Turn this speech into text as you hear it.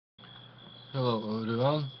Hello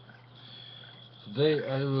everyone. Today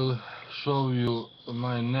I will show you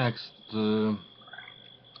my next uh,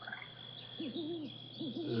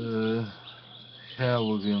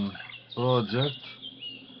 Halloween project.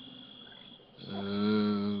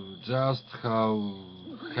 Just how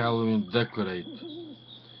Halloween decorate,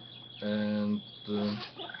 and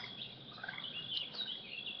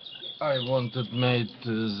I wanted made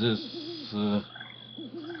this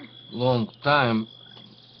long time,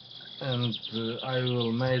 and I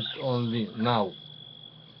will make only now.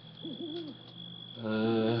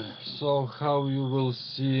 So how you will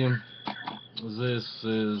see, this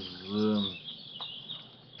is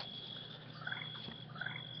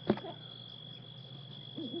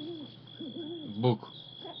book,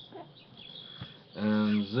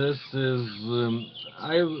 and this is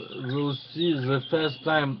I will see the first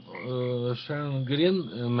time Sharon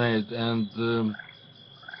Green made, and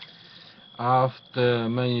after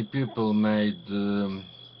many people made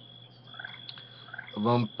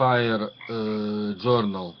vampire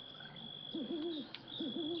journal,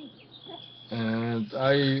 and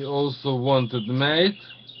I also wanted made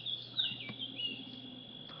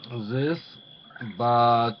this,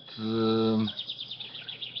 but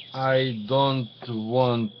I don't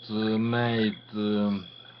want made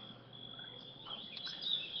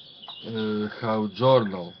how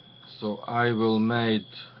journal, so I will made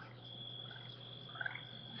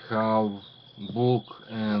how book,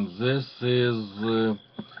 and this is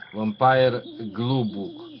vampire glue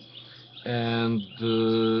book, and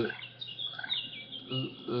the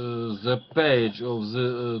page of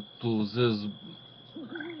the to this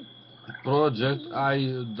project I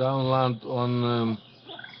download on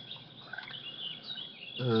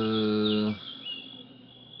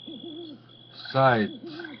site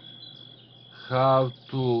how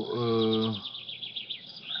to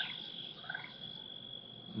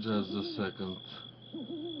just a second,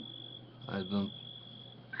 I don't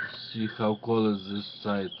see how call it this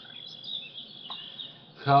site,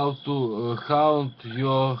 how to haunt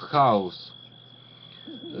your house.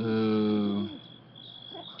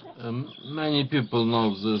 Many people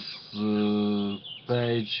know this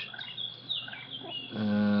page,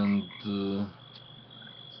 and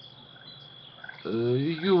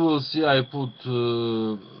you will see I put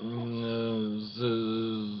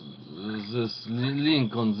this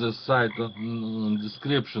link on this site on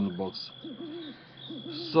description box.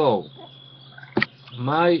 So,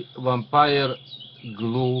 my vampire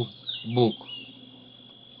glue book.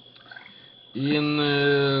 In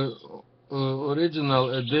original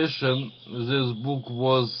edition, this book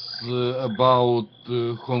was about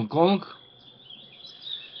Hong Kong,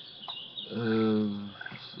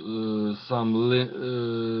 some really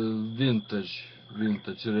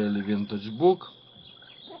vintage book,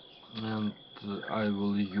 and I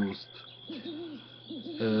will use.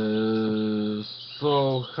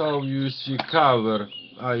 So how you see cover,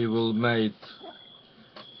 I will make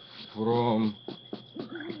from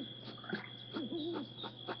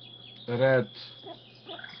red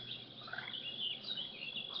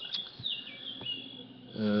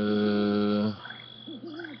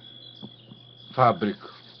fabric.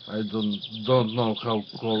 I don't know how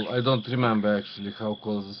call. I don't remember actually how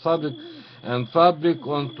call the fabric. And fabric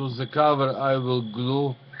onto the cover I will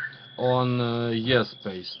glue on yes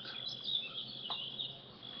paste.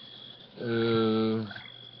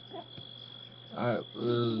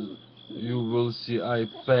 You will see I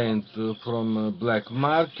paint from black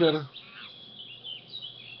marker,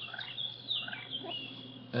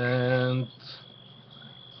 and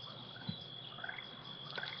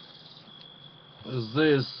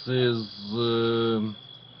this is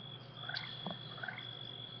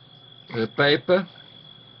paper,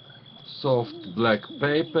 soft black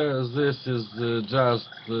paper. This is just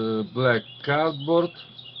black cardboard,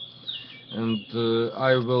 and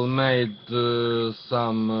I will made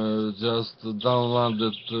some just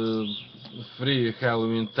downloaded free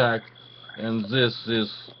Halloween tag, and this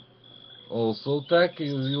is also tag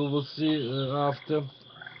you will see after,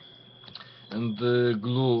 and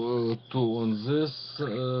glue two on this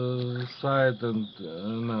side, and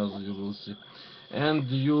another you will see, and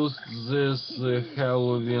use this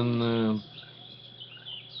Halloween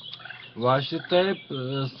washi tape.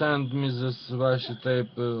 Send me this washi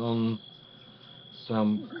tape on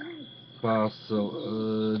some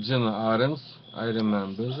parcel, Gina Arens, I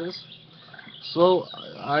remember this. So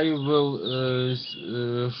I will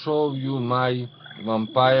show you my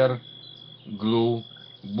vampire glue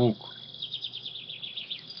book.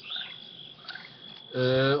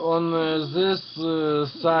 On this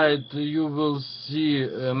side you will see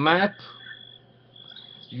a map,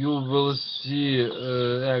 you will see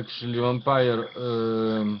actually vampire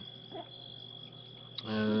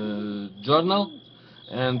journal,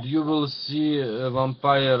 and you will see a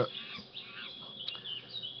vampire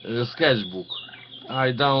sketchbook.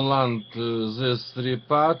 I download this 3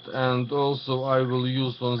 part, and also I will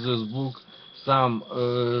use on this book some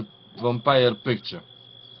vampire picture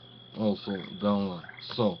also download.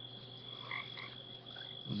 So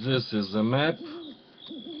this is a map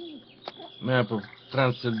of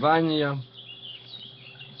Transylvania,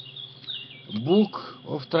 book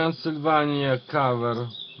of Transylvania, cover,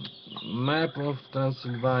 map of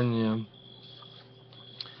Transylvania.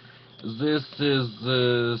 This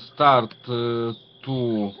is start to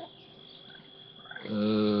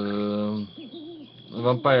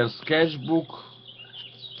vampire sketchbook,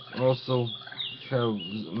 also have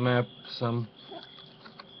map some.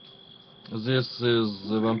 This is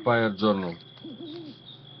the vampire journal,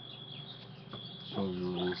 so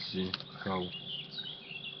you will see how.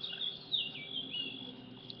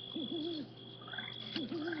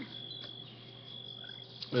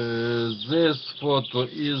 This photo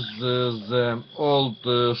is the old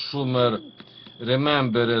Schumer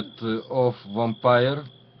remembered of vampire.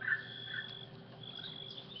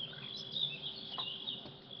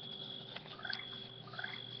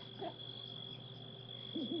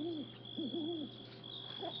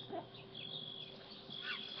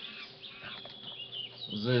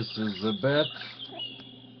 This is the bed.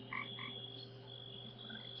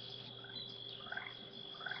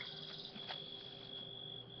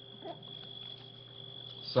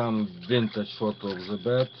 Some vintage photo of the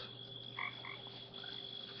bed.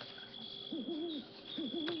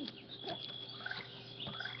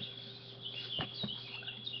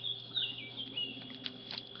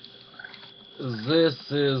 This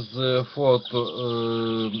is a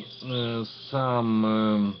photo,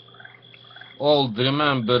 some old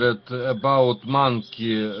remembered about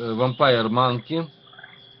monkey, vampire monkey.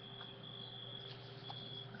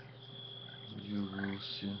 You will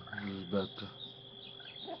see this better.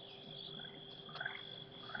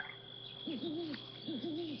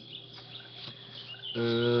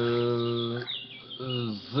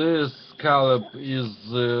 This scallop is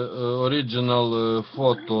the original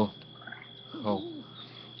photo. How?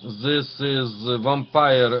 This is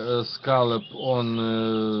vampire scallop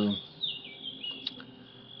on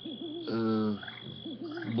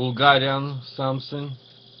Bulgarian something.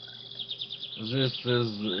 This is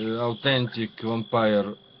authentic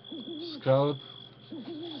vampire scallop.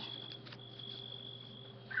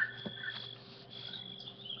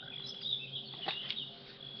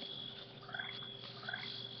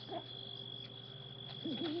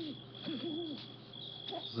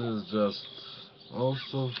 This is just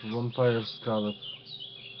also vampire scallop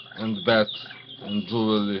and bat and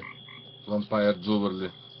jewelry, vampire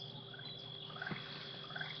jewelry.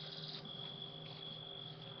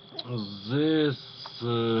 This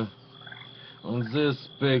on this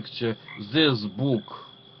picture, this book,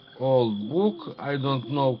 old book, I don't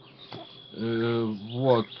know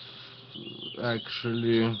what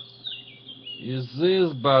actually is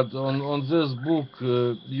this, but on this book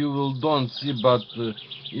you will don't see, but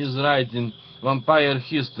is writing vampire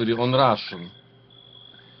history on Russian,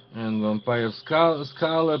 and vampire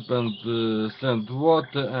scallop and sand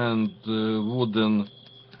water and wooden,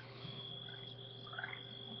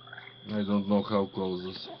 I don't know how call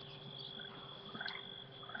this.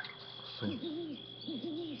 So.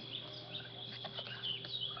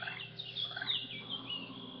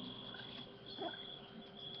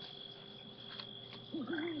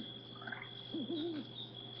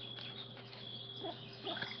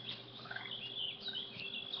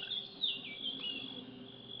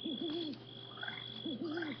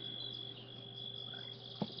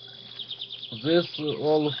 This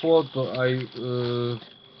all photo I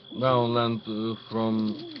download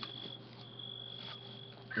from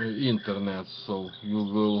internet, so you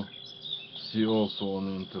will see also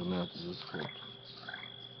on internet this photo.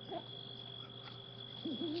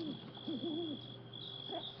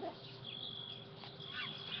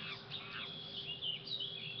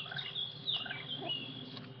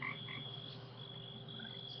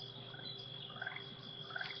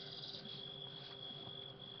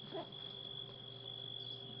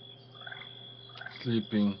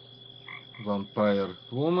 Sleeping vampire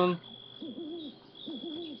woman.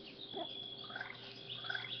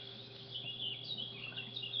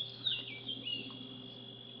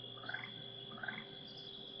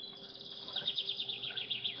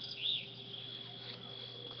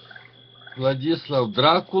 Vladislav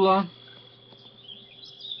Dracula.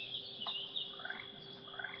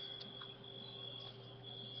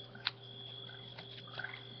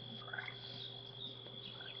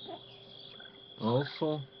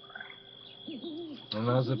 Also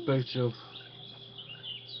another picture of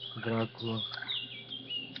Dracula.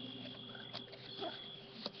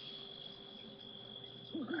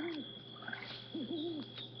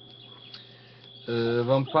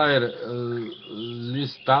 Vampire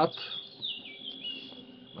Lestat.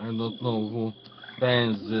 I don't know who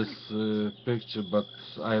paints this picture, but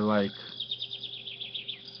I like,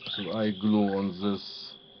 so I glue on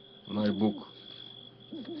this my book.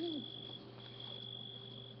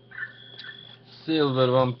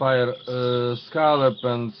 Silver vampire scallop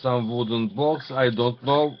and some wooden box. I don't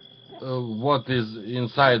know what is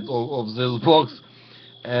inside of this box,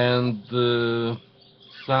 and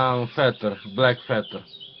some feather, black feather.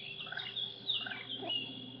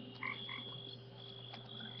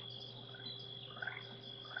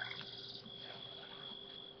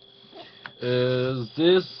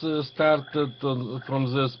 This started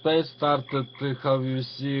from this page. Started how you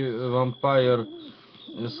see vampire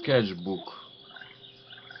sketchbook.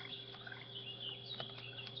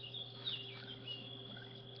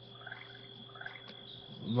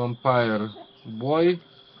 Vampire boy.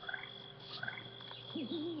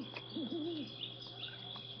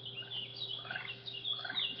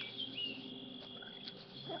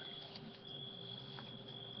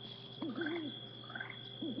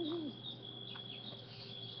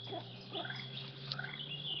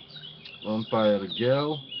 Vampire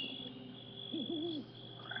girl.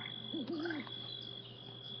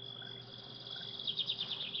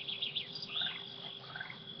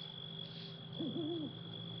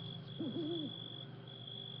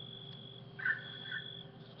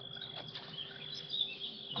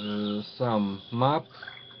 Some map.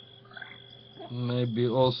 Maybe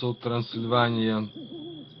also Transylvania.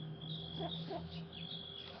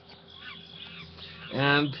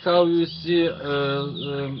 And how you see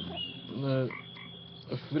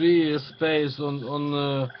free space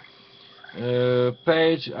on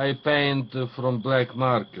page, I paint from black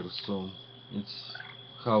marker, so it's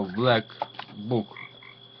how black book.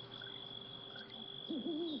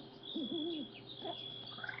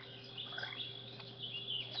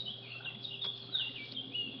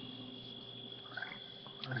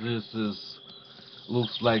 This is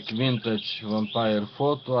looks like vintage vampire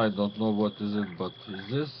photo. I don't know what is it, but is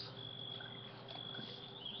this?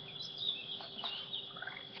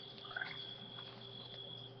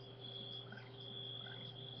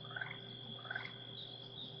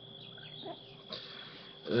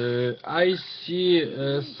 I see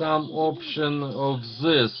some option of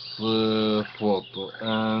this photo,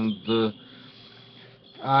 and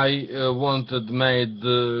I wanted made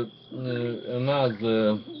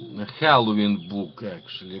another Halloween book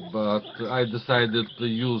actually, but I decided to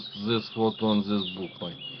use this photo on this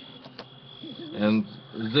book. And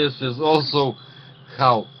this is also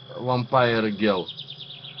how vampire girl.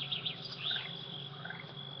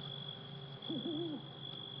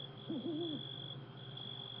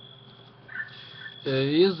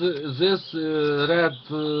 Is this red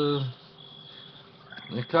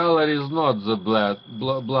color is not the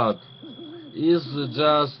blood. Is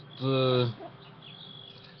just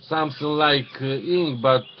something like ink,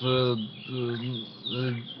 but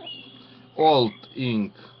old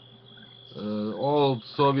ink, old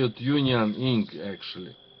Soviet Union ink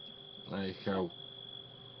actually. I have,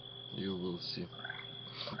 you will see.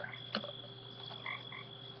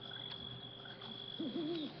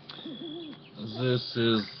 This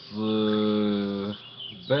is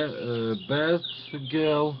Bad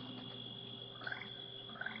Girl,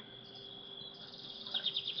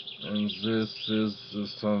 and this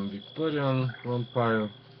is some Victorian vampire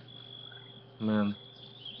man.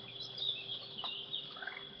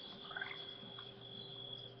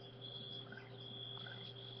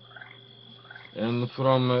 And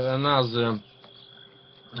from another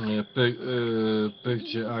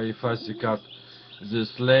picture I fussy cut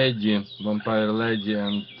this lady, vampire lady,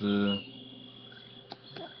 and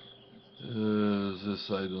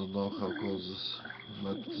this I don't know how call this,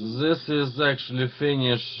 but this is actually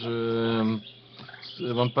finished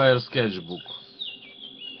vampire sketchbook.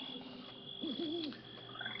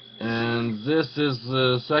 And this is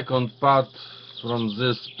the second part from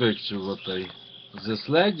this picture, this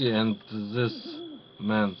lady and this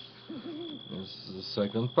man is the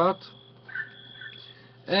second part.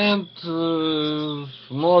 And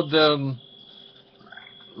modern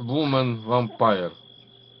woman vampire.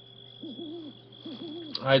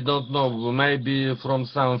 I don't know, maybe from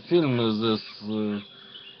some film this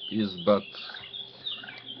is, but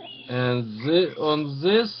and on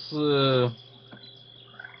this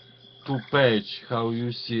two page, how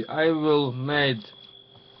you see, I will made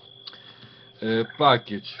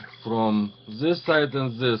package from this side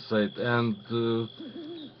and this side, and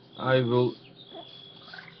I will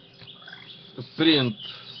print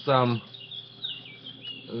some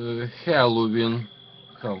Halloween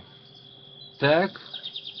tag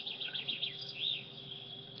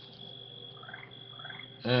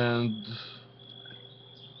and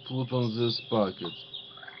put on this packet.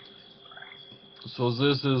 So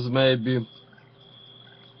this is maybe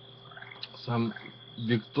some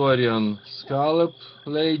Victorian scallop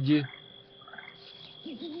lady.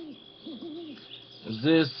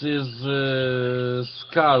 This is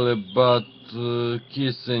scallop, but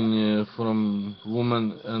kissing from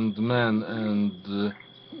woman and man, and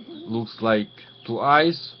looks like two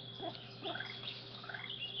eyes.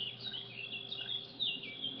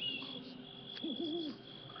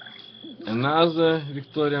 Another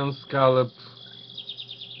Victorian scallop,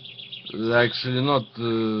 actually not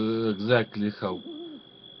exactly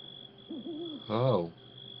how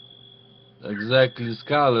exactly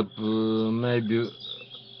scallop, maybe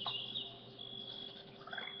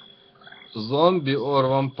zombie or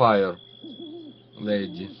vampire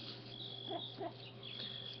lady,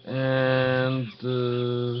 and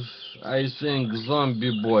I think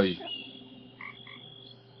zombie boy.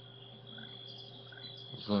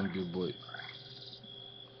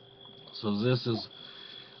 So this is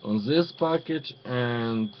on this package,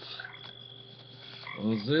 and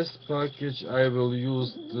on this package I will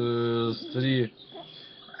use the 3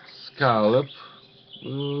 scallop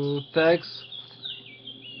tags.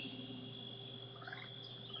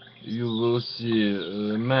 You will see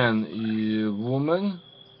man and woman,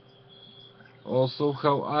 also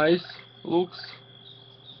how eyes looks.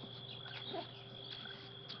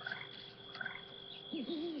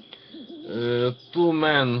 Two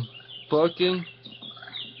men talking,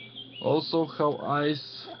 also how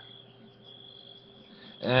eyes,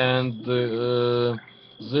 and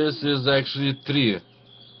this is actually 3.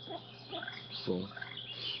 So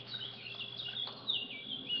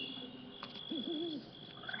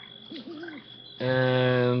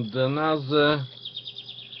and another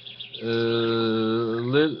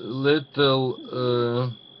little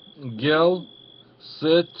girl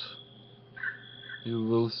sit, you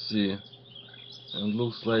will see, and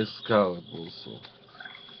looks like scallop also.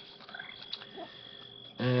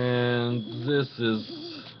 And this is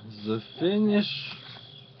the finish,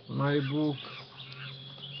 my book,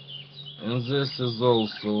 and this is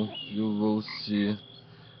also, you will see,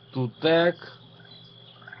 2 tag.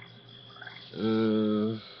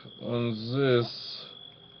 On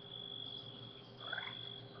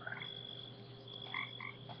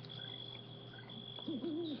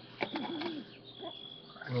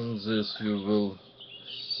this you will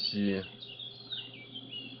see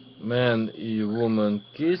man and woman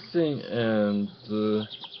kissing, and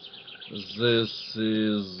this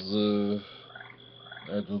is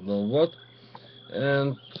I don't know what,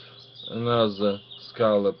 and another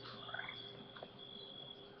scallop,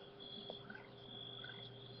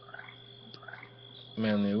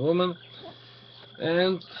 man and woman,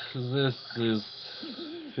 and this is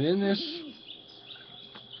finish.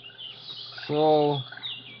 So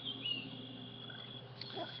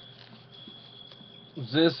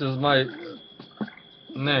this is my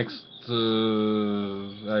next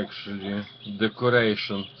actually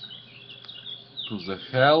decoration to the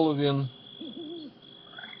Halloween.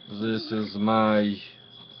 This is my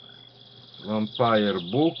vampire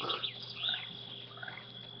book.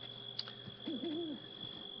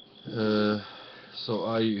 So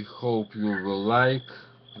I hope you will like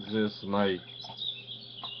this my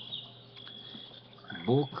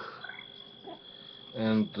book,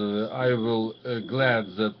 and I will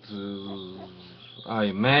glad that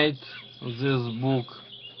I made this book.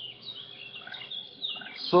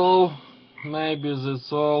 So maybe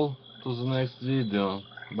that's all. To the next video.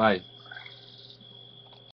 Bye.